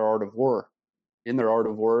their art of war. In their art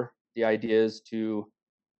of war, the idea is to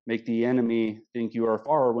make the enemy think you are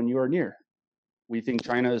far when you are near. We think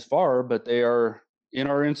China is far, but they are in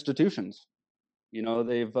our institutions.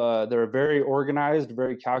 They're very organized,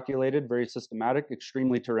 very calculated, very systematic,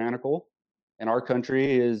 extremely tyrannical. And our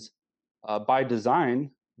country is, by design,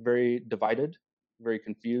 very divided, very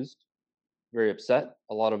confused, very upset,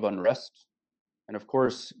 a lot of unrest. And of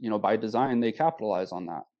course, by design, they capitalize on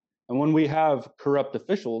that. And when we have corrupt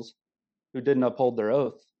officials who didn't uphold their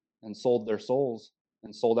oath and sold their souls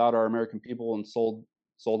and sold out our American people and sold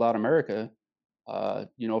out America,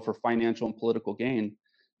 for financial and political gain,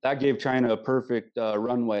 that gave China a perfect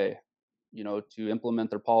runway, to implement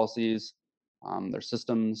their policies, their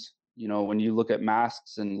systems. When you look at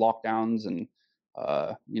masks and lockdowns and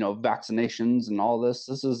vaccinations and all this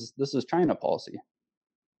is China policy.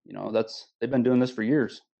 They've been doing this for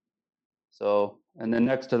years. So, and then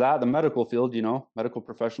next to that, the medical field, medical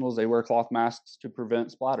professionals, they wear cloth masks to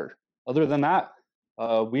prevent splatter. Other than that,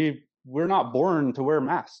 we're not born to wear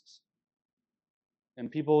masks. And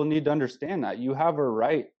people need to understand that you have a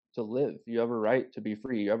right to live. You have a right to be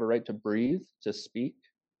free. You have a right to breathe, to speak.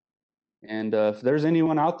 And if there's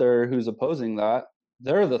anyone out there who's opposing that,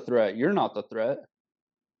 they're the threat. You're not the threat.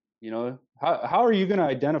 How are you going to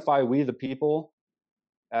identify we the people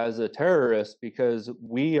as a terrorist because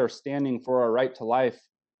we are standing for our right to life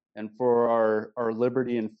and for our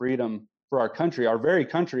liberty and freedom, for our country, our very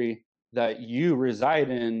country that you reside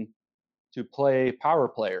in, to play power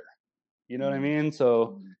player? You know what I mean?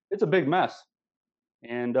 So it's a big mess.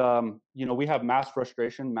 And, we have mass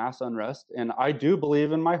frustration, mass unrest. And I do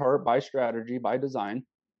believe in my heart, by strategy, by design,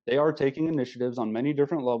 they are taking initiatives on many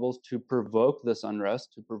different levels to provoke this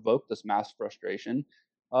unrest, to provoke this mass frustration,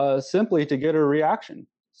 simply to get a reaction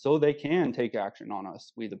so they can take action on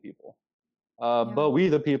us, we the people. But we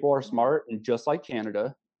the people are smart, and just like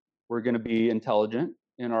Canada, we're going to be intelligent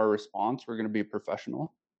in our response. We're going to be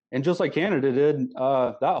professional. And just like Canada did,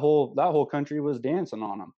 that whole country was dancing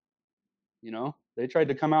on them. They tried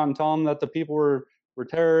to come out and tell them that the people were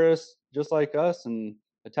terrorists just like us and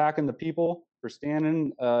attacking the people for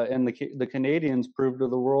standing. And the Canadians proved to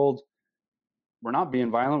the world, we're not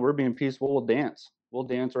being violent. We're being peaceful. We'll dance. We'll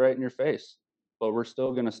dance right in your face, but we're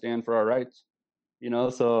still going to stand for our rights.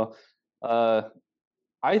 So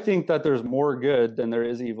I think that there's more good than there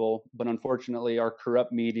is evil, but unfortunately our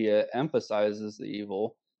corrupt media emphasizes the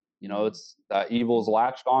evil. It's that evil's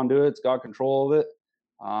latched onto it. It's got control of it.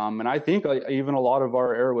 And I think even a lot of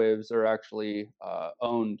our airwaves are actually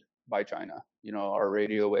owned by China, our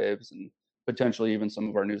radio waves and potentially even some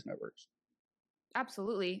of our news networks.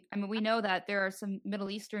 Absolutely. I mean, we know that there are some Middle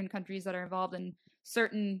Eastern countries that are involved in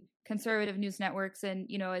certain conservative news networks. And,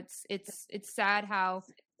 it's sad how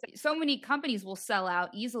so many companies will sell out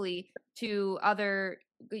easily to other,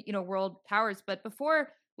 world powers. But before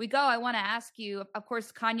we go, I want to ask you, of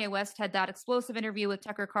course, Kanye West had that explosive interview with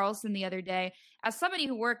Tucker Carlson the other day. As somebody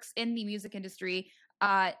who works in the music industry,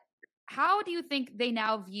 how do you think they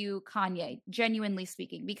now view Kanye, genuinely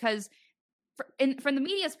speaking? Because from the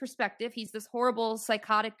media's perspective, he's this horrible,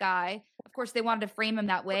 psychotic guy. Of course, they wanted to frame him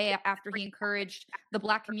that way after he encouraged the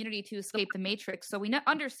Black community to escape the Matrix. So we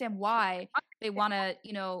understand why they want to,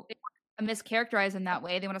 mischaracterize him that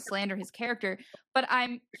way. They want to slander his character. But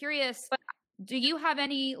I'm curious, do you have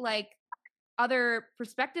any other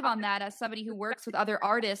perspective on that as somebody who works with other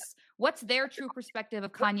artists? What's their true perspective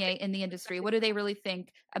of Kanye in the industry? What do they really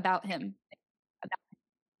think about him?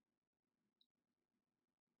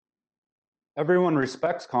 Everyone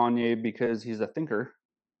respects Kanye because he's a thinker,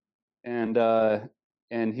 and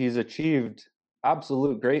he's achieved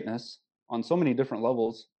absolute greatness on so many different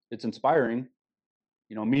levels. It's inspiring.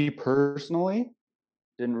 Me personally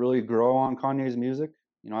didn't really grow on Kanye's music.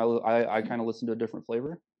 I kind of listen to a different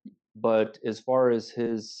flavor, but as far as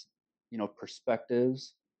his,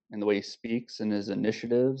 perspectives and the way he speaks and his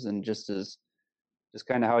initiatives and just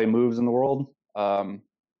kind of how he moves in the world, I'm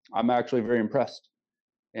actually very impressed.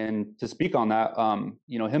 And to speak on that,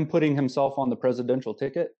 him putting himself on the presidential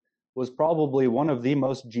ticket was probably one of the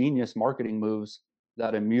most genius marketing moves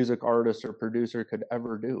that a music artist or producer could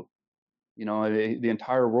ever do. The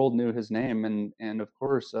entire world knew his name, and of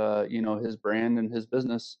course, his brand and his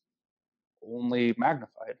business only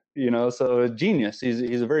magnified. So genius.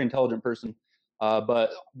 He's a very intelligent person.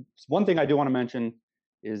 But one thing I do want to mention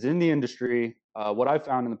is in the industry, what I've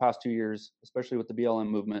found in the past 2 years, especially with the BLM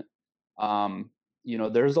movement,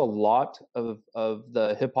 there's a lot of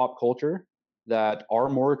the hip hop culture that are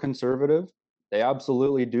more conservative. They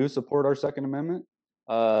absolutely do support our Second Amendment.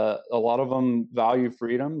 A lot of them value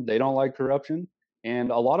freedom. They don't like corruption.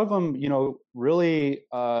 And a lot of them, really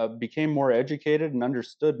became more educated and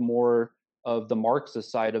understood more of the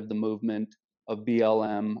Marxist side of the movement of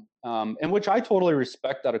BLM, and which I totally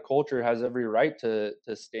respect, that a culture has every right to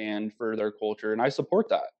stand for their culture. And I support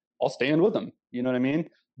that. I'll stand with them. You know what I mean?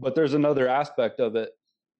 But there's another aspect of it,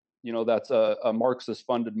 that's a Marxist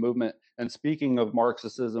funded movement. And speaking of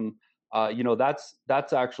Marxism,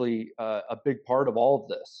 that's actually a big part of all of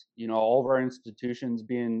this. All of our institutions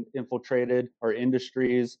being infiltrated, our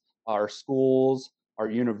industries, our schools, our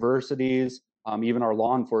universities, even our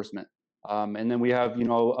law enforcement. And then we have,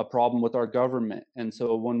 a problem with our government. And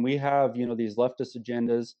so when we have, these leftist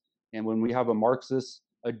agendas, and when we have a Marxist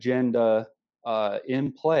agenda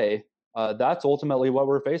in play, that's ultimately what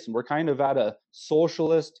we're facing. We're kind of at a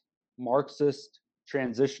socialist, Marxist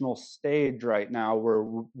transitional stage right now, where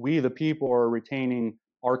we the people are retaining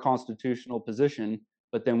our constitutional position,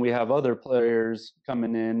 but then we have other players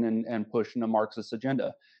coming in and pushing a Marxist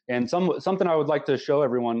agenda. And something I would like to show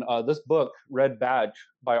everyone, this book, Red Badge,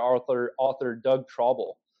 by author Doug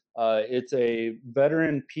Trauble. It's a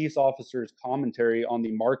veteran peace officer's commentary on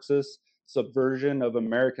the Marxist subversion of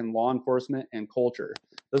American law enforcement and culture.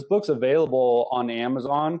 This book's available on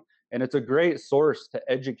Amazon, and it's a great source to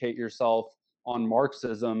educate yourself on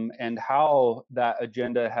Marxism and how that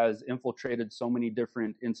agenda has infiltrated so many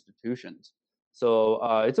different institutions. So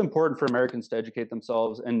it's important for Americans to educate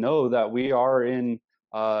themselves and know that we are in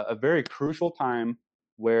a very crucial time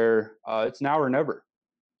where it's now or never.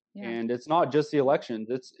 Yeah. And it's not just the elections,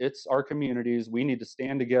 it's our communities. We need to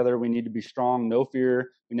stand together. We need to be strong, no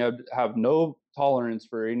fear. We need to have no tolerance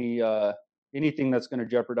for any anything that's going to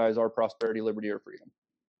jeopardize our prosperity, liberty, or freedom.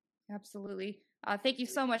 Absolutely. Thank you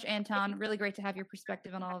so much, Anton. Really great to have your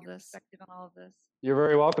perspective on all of this. You're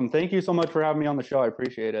very welcome. Thank you so much for having me on the show. I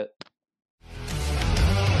appreciate it.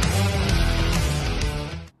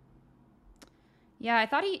 Yeah, I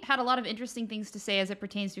thought he had a lot of interesting things to say as it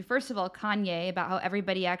pertains to, first of all, Kanye, about how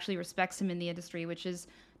everybody actually respects him in the industry, which is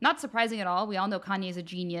not surprising at all. We all know Kanye is a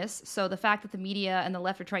genius. So the fact that the media and the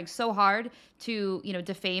left are trying so hard to,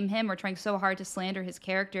 defame him or trying so hard to slander his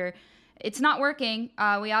character, it's not working.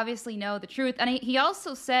 We obviously know the truth. And he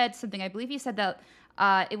also said something, I believe he said that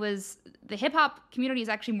it was the hip hop community is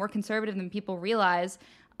actually more conservative than people realize.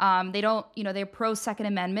 They don't, they're pro Second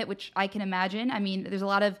Amendment, which I can imagine. I mean, there's a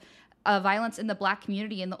lot of violence in the black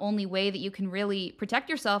community, and the only way that you can really protect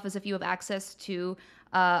yourself is if you have access to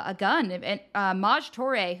a gun. And Maj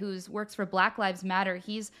Toure, who works for Black Lives Matter,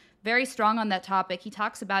 he's very strong on that topic. He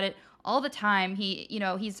talks about it all the time.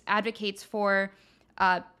 He's advocates for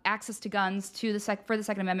access to guns for the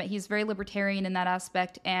Second Amendment. He's very libertarian in that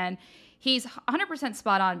aspect, and he's 100%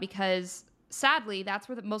 spot on because sadly, that's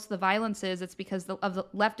where most of the violence is. It's because of the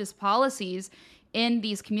leftist policies in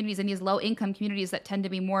these communities, in these low-income communities that tend to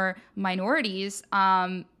be more minorities.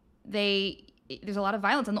 There's a lot of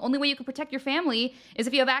violence, and the only way you can protect your family is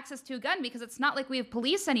if you have access to a gun, because it's not like we have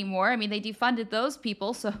police anymore. I mean, they defunded those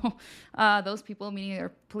people, so those people, meaning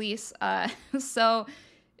they're police. So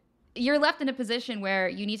you're left in a position where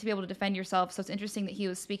you need to be able to defend yourself. So it's interesting that he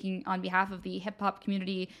was speaking on behalf of the hip-hop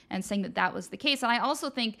community and saying that that was the case. And I also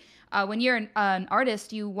think when you're an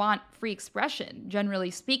artist, you want free expression, generally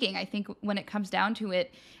speaking. I think when it comes down to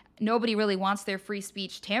it, nobody really wants their free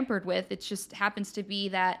speech tampered with. It just happens to be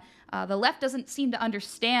that the left doesn't seem to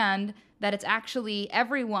understand that it's actually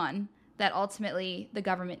everyone that ultimately the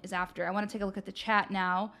government is after. I want to take a look at the chat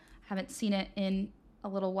now. Haven't seen it in a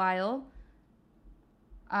little while.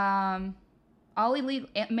 Amanda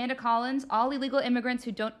Collins, all illegal immigrants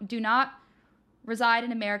who do not reside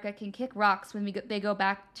in America can kick rocks when they go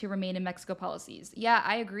back to remain in Mexico policies. Yeah,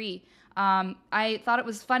 I agree. I thought it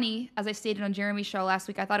was funny, as I stated on Jeremy's show last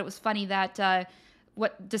week, I thought it was funny that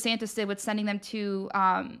what DeSantis did with sending them to,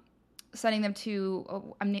 I'm forgetting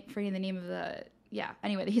the name of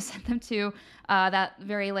anyway, he sent them to that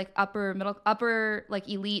very upper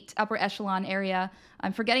elite, upper echelon area.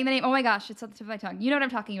 I'm forgetting the name. Oh my gosh, it's on the tip of my tongue. You know what I'm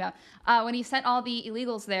talking about. When he sent all the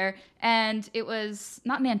illegals there, and it was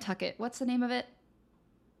not Nantucket. What's the name of it?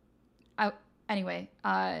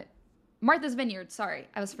 Martha's Vineyard. Sorry,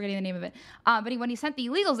 I was forgetting the name of it. But when he sent the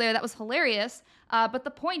illegals there, that was hilarious. But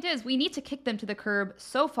the point is, we need to kick them to the curb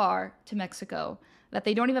so far to Mexico that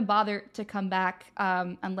they don't even bother to come back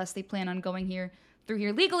unless they plan on going through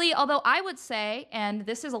here legally. Although I would say, and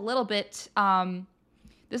this is a little bit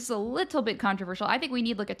controversial, I think we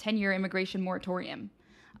need like a 10-year immigration moratorium.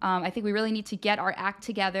 I think we really need to get our act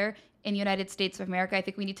together in the United States of America. I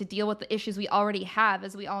think we need to deal with the issues we already have.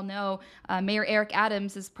 As we all know, Mayor Eric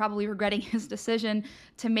Adams is probably regretting his decision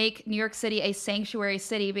to make New York City a sanctuary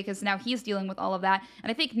city, because now he's dealing with all of that. And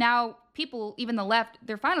I think now people, even the left,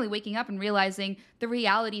 they're finally waking up and realizing the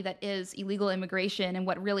reality that is illegal immigration and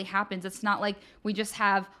what really happens. It's not like we just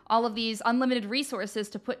have all of these unlimited resources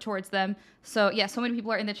to put towards them. So yeah, so many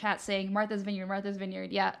people are in the chat saying Martha's Vineyard, Martha's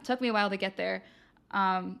Vineyard. Yeah, it took me a while to get there.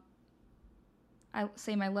 I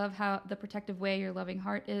say I love how the protective way your loving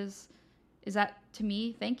heart is. Is that to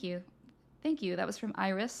me? Thank you. Thank you. That was from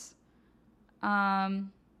Iris.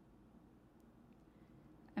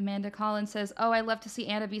 Amanda Collins says, oh, I love to see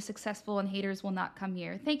Anna be successful and haters will not come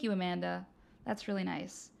here. Thank you, Amanda. That's really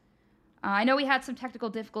nice. I know we had some technical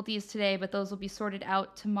difficulties today, but those will be sorted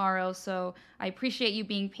out tomorrow. So I appreciate you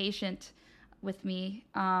being patient with me.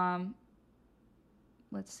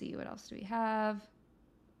 Let's see, what else do we have?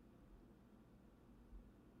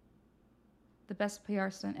 The best PR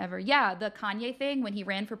stunt ever. Yeah, the Kanye thing when he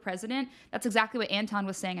ran for president. That's exactly what Anton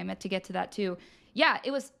was saying. I meant to get to that too. Yeah,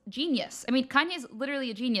 it was genius. I mean, Kanye's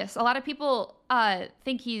literally a genius. A lot of people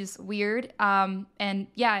think he's weird. And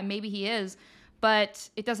yeah, maybe he is. But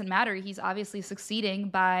it doesn't matter. He's obviously succeeding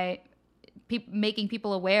by making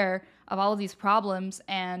people aware of all of these problems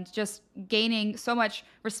and just gaining so much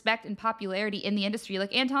respect and popularity in the industry.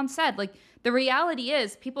 Like Anton said, like the reality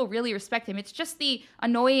is people really respect him. It's just the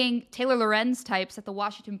annoying Taylor Lorenz types at the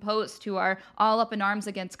Washington Post who are all up in arms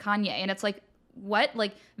against Kanye. And it's like, what?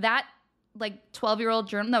 Like that, like 12-year-old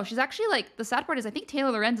journal. No, she's actually like, the sad part is I think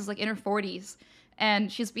Taylor Lorenz is like in her 40s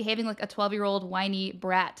and she's behaving like a 12-year-old whiny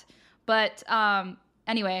brat. But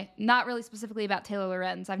anyway, not really specifically about Taylor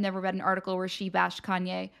Lorenz. I've never read an article where she bashed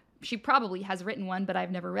Kanye she probably has written one, but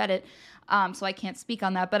I've never read it, so I can't speak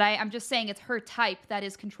on that. But I'm just saying it's her type that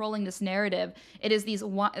is controlling this narrative. It's these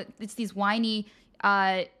whiny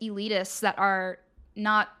elitists that are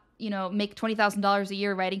not, make $20,000 a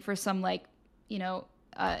year writing for some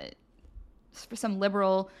for some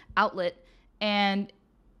liberal outlet, and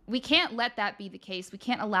we can't let that be the case. We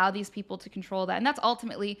can't allow these people to control that. And that's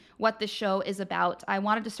ultimately what this show is about. I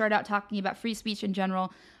wanted to start out talking about free speech in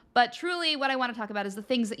general, but truly what I want to talk about is the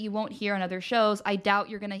things that you won't hear on other shows. I doubt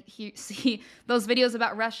you're going to see those videos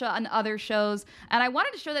about Russia on other shows. And I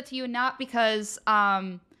wanted to show that to you, not because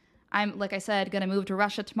I'm, like I said, going to move to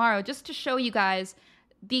Russia tomorrow, just to show you guys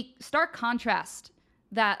the stark contrast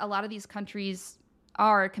that a lot of these countries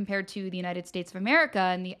are compared to the United States of America.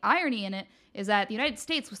 And the irony in it is that the United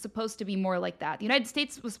States was supposed to be more like that. The United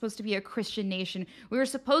States was supposed to be a Christian nation. We were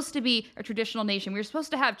supposed to be a traditional nation. We were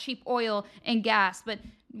supposed to have cheap oil and gas, but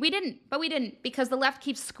we didn't. Because the left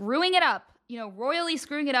keeps screwing it up, royally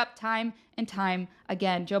screwing it up time and time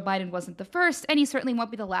again. Joe Biden wasn't the first, and he certainly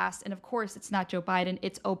won't be the last. And of course, it's not Joe Biden,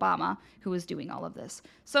 it's Obama who is doing all of this.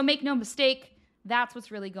 So make no mistake, that's what's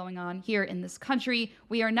really going on here in this country.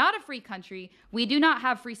 We are not a free country. We do not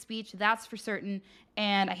have free speech, that's for certain.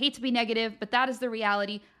 And I hate to be negative, but that is the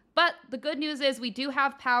reality. But the good news is we do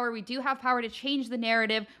have power. We do have power to change the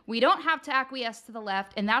narrative. We don't have to acquiesce to the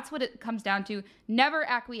left. And that's what it comes down to. Never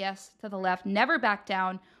acquiesce to the left. Never back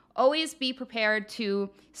down. Always be prepared to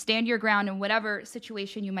stand your ground in whatever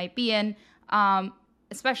situation you might be in,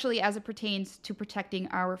 especially as it pertains to protecting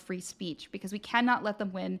our free speech, because we cannot let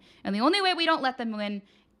them win. And the only way we don't let them win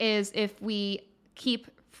is if we keep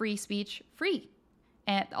free speech free.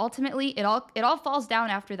 And ultimately, it all falls down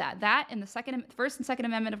after that. That and the First and Second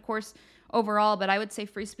Amendment, of course, overall. But I would say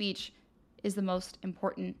free speech is the most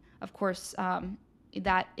important. Of course,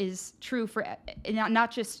 that is true for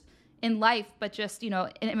not just in life, but just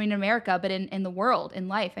in America, but in the world, in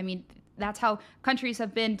life. I mean, that's how countries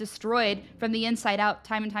have been destroyed from the inside out,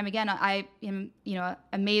 time and time again. I am,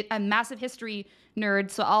 a massive history nerd,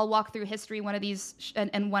 so I'll walk through history one of these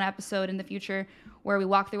in one episode in the future, where we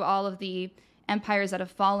walk through all of the empires that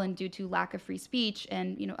have fallen due to lack of free speech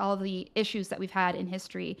and all of the issues that we've had in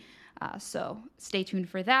history. So stay tuned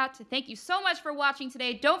for that. Thank you so much for watching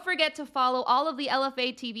today. Don't forget to follow all of the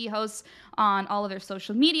LFA TV hosts on all of their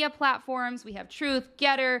social media platforms. We have Truth,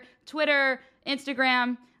 Getter, Twitter,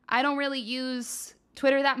 Instagram. I don't really use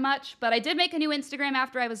Twitter that much, but I did make a new Instagram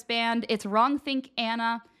after I was banned. It's Wrongthink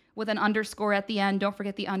Anna with an underscore at the end. Don't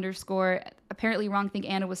forget the underscore. Apparently Wrongthink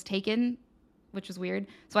Anna was taken, which was weird,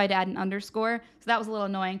 so I had to add an underscore. So that was a little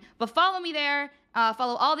annoying. But follow me there.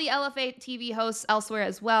 Follow all the LFA TV hosts elsewhere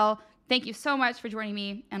as well. Thank you so much for joining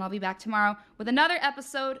me, and I'll be back tomorrow with another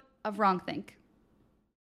episode of Wrongthink.